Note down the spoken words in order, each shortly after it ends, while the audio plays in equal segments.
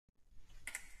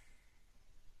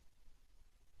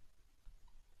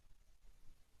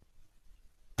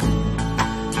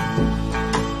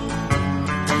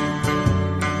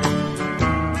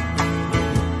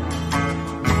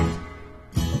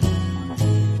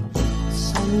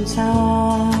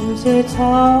Sometimes it's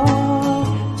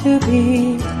hard to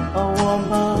be a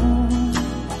woman,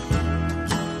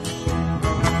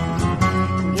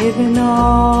 giving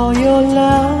all your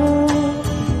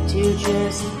love to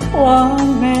just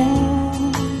one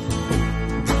man.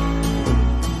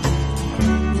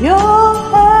 You'll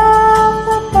have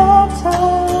the bad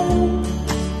times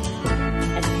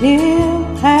and he'll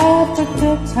have the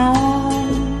good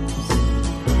times,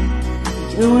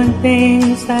 doing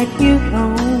things that you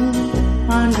don't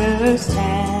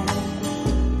understand.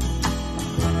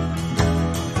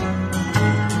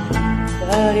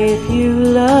 But if you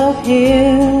love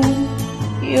him,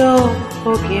 you'll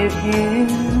forgive him,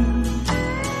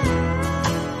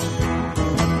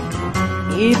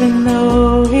 even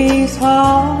though he's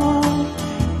hard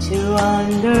to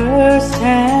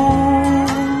understand.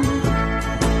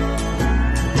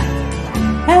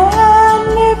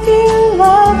 And if you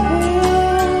love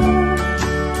him,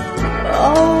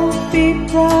 oh, be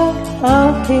proud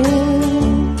of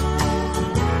him,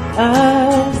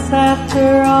 'cause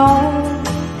after all,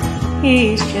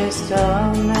 he's just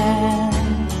a man.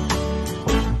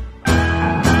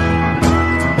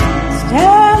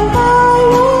 Stand by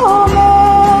your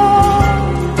man,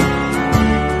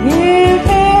 give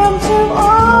him two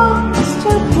arms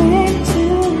to cling to,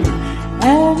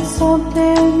 and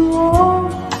something warm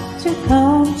to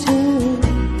come to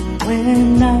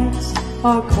when nights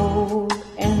are cold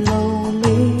and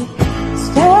lonely.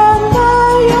 Stand by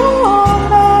your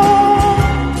man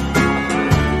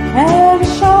and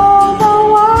show the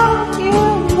one you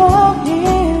love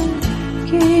him.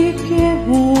 Keep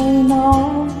giving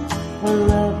all the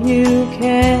love you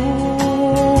can.